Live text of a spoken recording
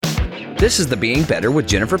This is the Being Better with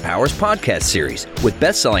Jennifer Powers podcast series with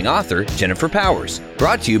best-selling author Jennifer Powers,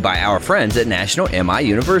 brought to you by our friends at National MI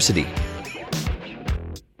University.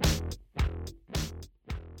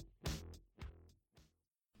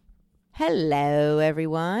 Hello,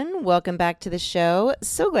 everyone. Welcome back to the show.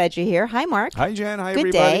 So glad you're here. Hi, Mark. Hi, Jen. Hi,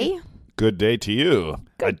 Good everybody. day. Good day to you.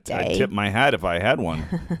 Good day. I'd tip my hat if I had one.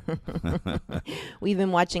 We've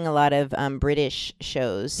been watching a lot of British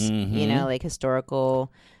shows, you know, like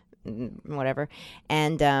historical, whatever.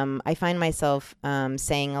 And I find myself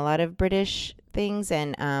saying a lot of British things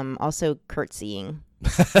and also curtsying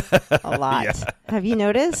a lot. Yeah. Have you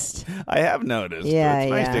noticed? I have noticed. Yeah,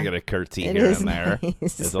 It's nice to yeah. get a curtsy It here is and there. nice.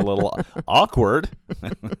 It's a little awkward.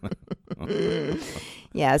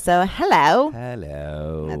 Yeah, so hello.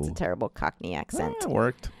 Hello. That's a terrible Cockney accent. It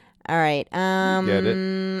worked. All right. Get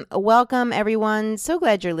it? Welcome, everyone. So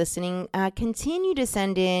glad you're listening. Continue to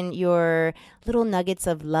send in your little nuggets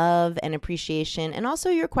of love and appreciation and also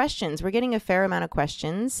your questions. We're getting a fair amount of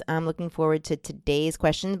questions. I'm looking forward to today's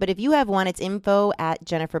questions. But if you have one, it's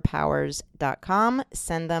info@jenniferpowers.com.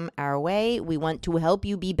 Send them our way. We want to help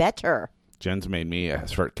you be better. Jen's made me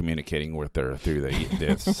start communicating with her through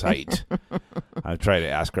the site. I try to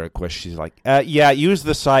ask her a question. She's like, yeah, use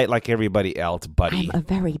the site like everybody else, buddy. I'm a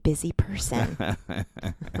very busy person.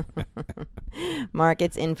 Mark,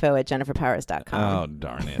 it's info@jenniferpowers.com. Oh,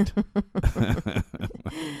 darn it.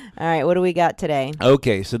 All right, what do we got today?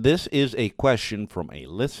 Okay, so this is a question from a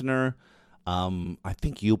listener. I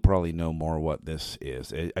think you'll probably know more what this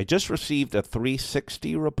is. I just received a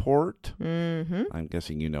 360 report. Mm-hmm. I'm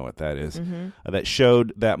guessing you know what that is. That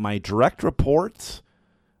showed that my direct reports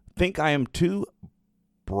think I am too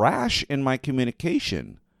brash in my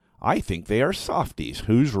communication. I think they are softies.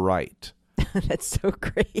 Who's right? That's so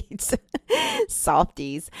great.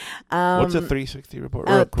 Softies. What's a 360 report?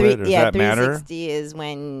 Real quick, does that matter? 360 is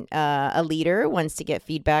when a leader wants to get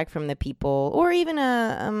feedback from the people, or even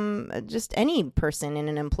just any person in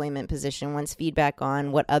an employment position wants feedback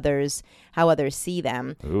on how others see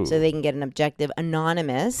them, Ooh. so they can get an objective,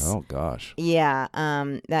 anonymous. Oh gosh. Yeah,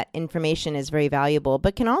 that information is very valuable,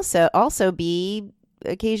 but can also be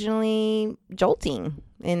occasionally jolting.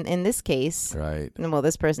 In this case, Right. well,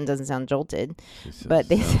 this person doesn't sound jolted, but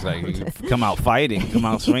they sounds like you come out fighting, come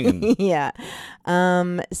out swinging. Yeah.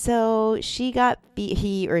 So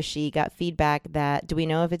he or she got feedback that, do we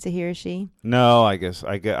know if it's a he or she? No, I guess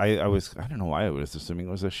I don't know why I was assuming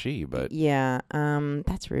it was a she, but Yeah.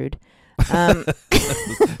 That's rude.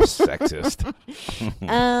 sexist.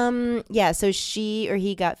 Yeah. So she or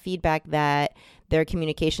he got feedback that their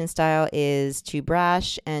communication style is too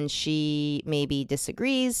brash, and she maybe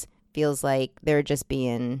disagrees, feels like they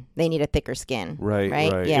need a thicker skin. Right.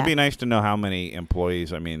 Yeah. It'd be nice to know how many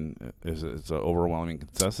employees. I mean, is it an overwhelming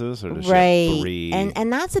consensus, or does she Right. have 3?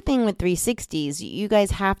 And that's the thing with 360s. You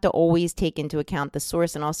guys have to always take into account the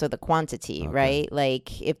source and also the quantity, right?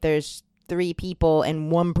 Like if there's 3 people and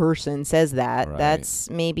 1 person says that, Right. that's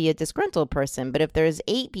maybe a disgruntled person. But if there's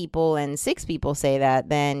 8 people and 6 people say that,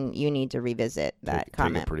 then you need to revisit that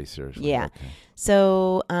comment. Take it pretty seriously. Yeah. Okay.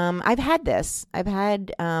 So I've had this. I've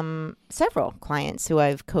had several clients who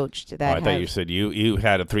I've coached that I thought you said you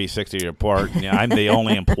had a 360 report. Yeah, I'm the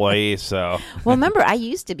only employee, so. Well, remember, I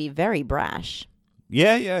used to be very brash.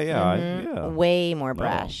 Yeah. Mhm. Way more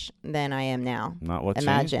brash than I am now. Not what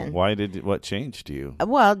Imagine. changed? What changed to you?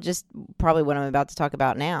 Well, just probably what I'm about to talk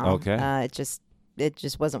about now. Okay. It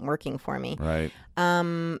just wasn't working for me. Right.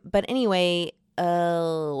 But anyway,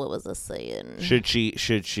 what was I saying? Should she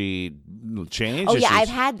change? Oh Is yeah, she- I've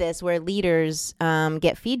had this where leaders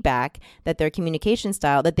get feedback that their communication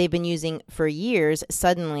style that they've been using for years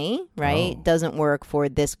suddenly, right, Oh. doesn't work for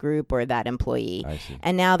this group or that employee, I see.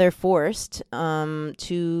 and now they're forced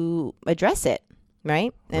to address it,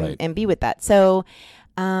 right, Right. and be with that. So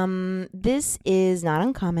this is not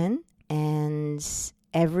uncommon, and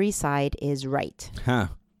every side is right. Huh.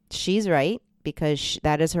 She's right because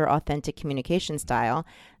that is her authentic communication style.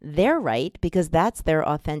 They're right because that's their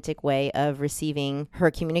authentic way of receiving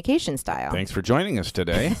her communication style. Thanks for joining us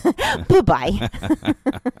today. Bye-bye.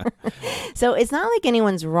 So it's not like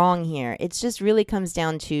anyone's wrong here. It just really comes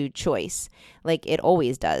down to choice, like it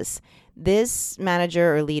always does. This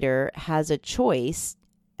manager or leader has a choice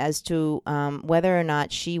as to whether or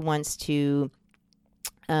not she wants to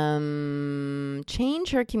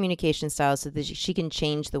change her communication style so that she can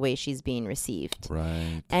change the way she's being received.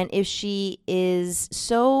 Right. And if she is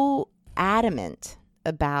so adamant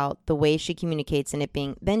about the way she communicates and it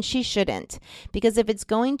being, then she shouldn't. Because if it's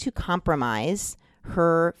going to compromise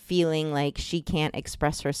her feeling like she can't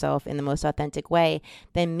express herself in the most authentic way,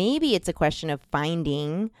 then maybe it's a question of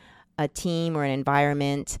finding a team or an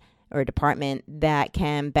environment or department that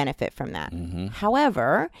can benefit from that.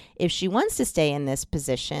 However, if she wants to stay in this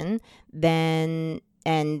position, then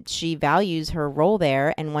and she values her role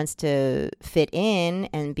there and wants to fit in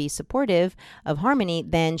and be supportive of Harmony,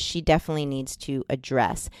 then she definitely needs to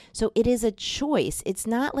address. So it is a choice. It's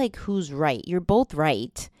not like who's right. You're both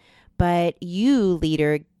right, but you,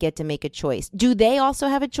 leader, get to make a choice. Do they also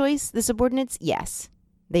have a choice, the subordinates? Yes,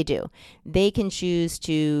 they do. They can choose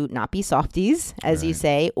to not be softies, as you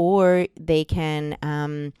say, or they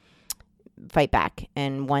can fight back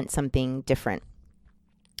and want something different.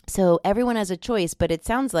 So everyone has a choice, but it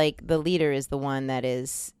sounds like the leader is the one that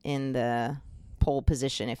is in the pole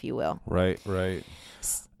position, if you will. Right. Would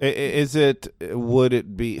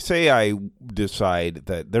it be, say I decide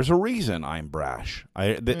that there's a reason I'm brash.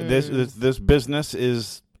 This business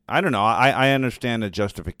is, I don't know, I understand the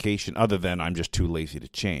justification other than I'm just too lazy to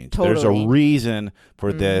change. Totally. There's a reason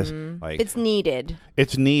for this. Like it's needed.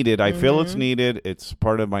 It's needed. I feel it's needed. It's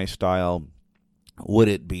part of my style. Would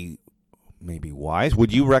it be maybe wise?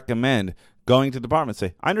 Would you recommend going to the department and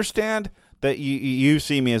say, I understand that you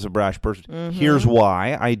see me as a brash person. Here's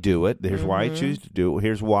why I do it. Here's why I choose to do it.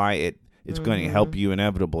 Here's why it's going to help you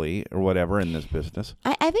inevitably or whatever in this business.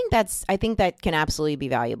 I think that can absolutely be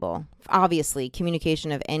valuable. Obviously,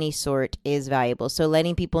 communication of any sort is valuable. So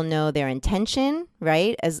letting people know their intention,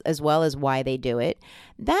 right, as well as why they do it,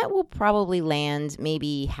 that will probably land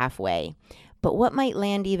maybe halfway. But what might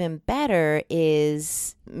land even better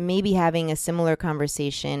is maybe having a similar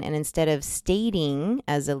conversation, and instead of stating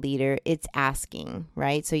as a leader, it's asking,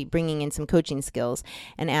 right? So you're bringing in some coaching skills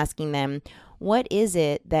and asking them, what is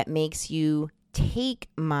it that makes you take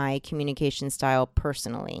my communication style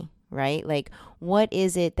personally, right? Like, what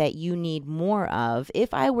is it that you need more of?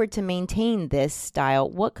 If I were to maintain this style,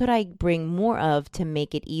 what could I bring more of to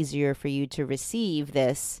make it easier for you to receive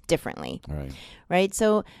this differently? Right?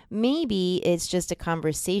 So maybe it's just a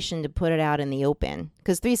conversation to put it out in the open,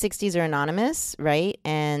 because 360s are anonymous, right?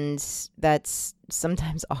 And that's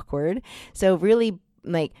sometimes awkward. So really,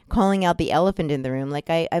 like, calling out the elephant in the room. Like,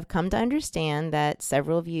 I've come to understand that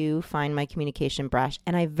several of you find my communication brash,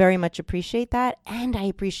 and I very much appreciate that, and I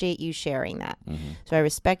appreciate you sharing that. So I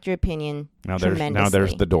respect your opinion tremendously. Now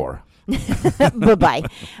there's the door. Bye-bye.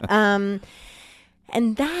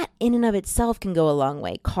 And that in and of itself can go a long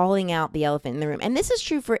way, calling out the elephant in the room. And this is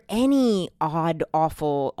true for any odd,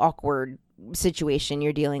 awful, awkward situation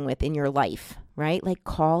you're dealing with in your life, right? Like,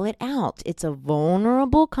 call it out. It's a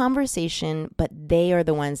vulnerable conversation, but they are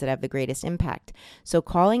the ones that have the greatest impact. So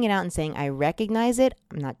calling it out and saying, I recognize it.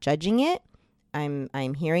 I'm not judging it.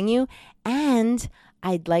 I'm hearing you. And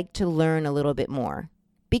I'd like to learn a little bit more.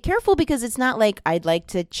 Be careful, because it's not like I'd like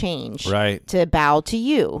to change to bow to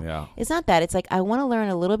you. Yeah. It's not that. It's like, I want to learn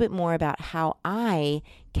a little bit more about how I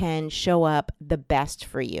can show up the best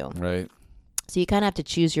for you. Right. So you kind of have to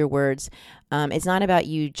choose your words. It's not about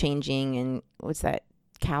you changing and what's that?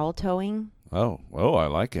 Cow-toeing? Oh, I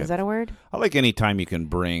like it. Is that a word? I like any time you can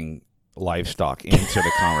bring livestock into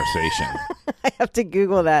the conversation. I have to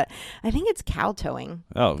Google that. I think it's cow-toeing.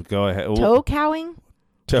 Oh, go ahead. Toe-cowing?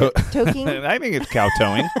 Toking? I think it's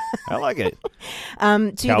cow-toeing. I like it.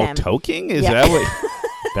 Cow-toking? Is that what?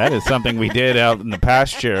 That is something we did out in the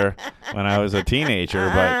pasture when I was a teenager,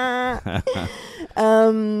 but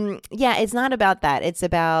yeah, it's not about that. It's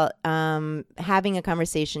about having a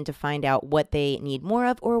conversation to find out what they need more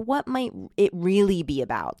of, or what might it really be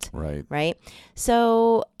about. Right.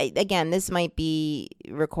 So again, this might be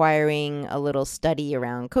requiring a little study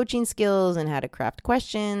around coaching skills and how to craft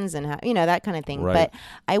questions and how, that kind of thing. Right. But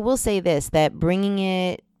I will say this, that bringing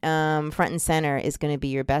it front and center is going to be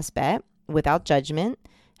your best bet, without judgment,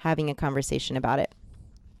 having a conversation about it.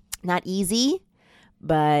 Not easy,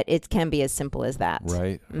 but it can be as simple as that.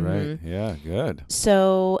 Right. Yeah, good.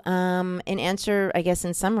 So in answer, I guess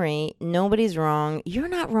in summary, nobody's wrong. You're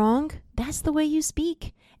not wrong. That's the way you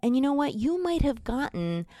speak. And you know what? You might have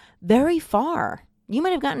gotten very far. You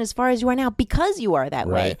might have gotten as far as you are now because you are that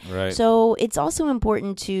way. Right. So it's also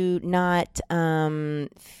important to not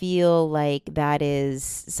feel like that is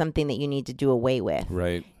something that you need to do away with.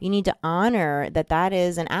 Right. You need to honor that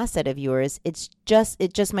is an asset of yours. It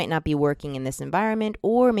just might not be working in this environment,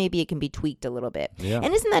 or maybe it can be tweaked a little bit. Yeah.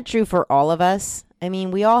 And isn't that true for all of us? I mean,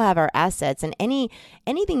 we all have our assets, and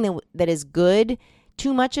anything that is good,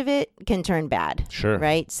 too much of it can turn bad. Sure.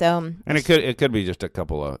 Right. So. And it could be just a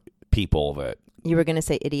couple of people that. You were going to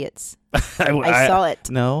say idiots. I saw it.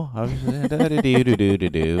 No.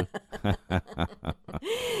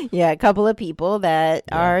 Yeah, a couple of people that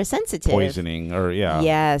are sensitive. Poisoning or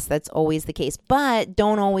Yes, that's always the case. But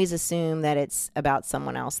don't always assume that it's about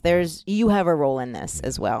someone else. You have a role in this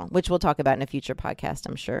as well, which we'll talk about in a future podcast,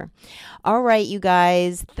 I'm sure. All right, you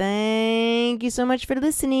guys, thank you so much for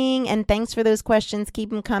listening. And thanks for those questions. Keep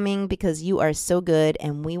them coming because you are so good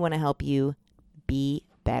and we want to help you be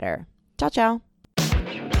better. Ciao, ciao.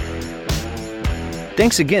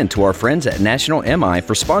 Thanks again to our friends at National MI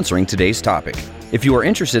for sponsoring today's topic. If you are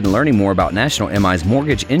interested in learning more about National MI's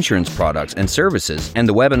mortgage insurance products and services and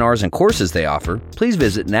the webinars and courses they offer, please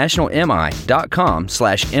visit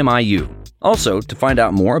nationalmi.com/MIU. Also, to find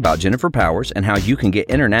out more about Jennifer Powers and how you can get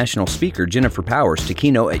international speaker Jennifer Powers to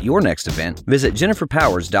keynote at your next event, visit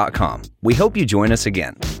jenniferpowers.com. We hope you join us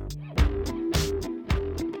again.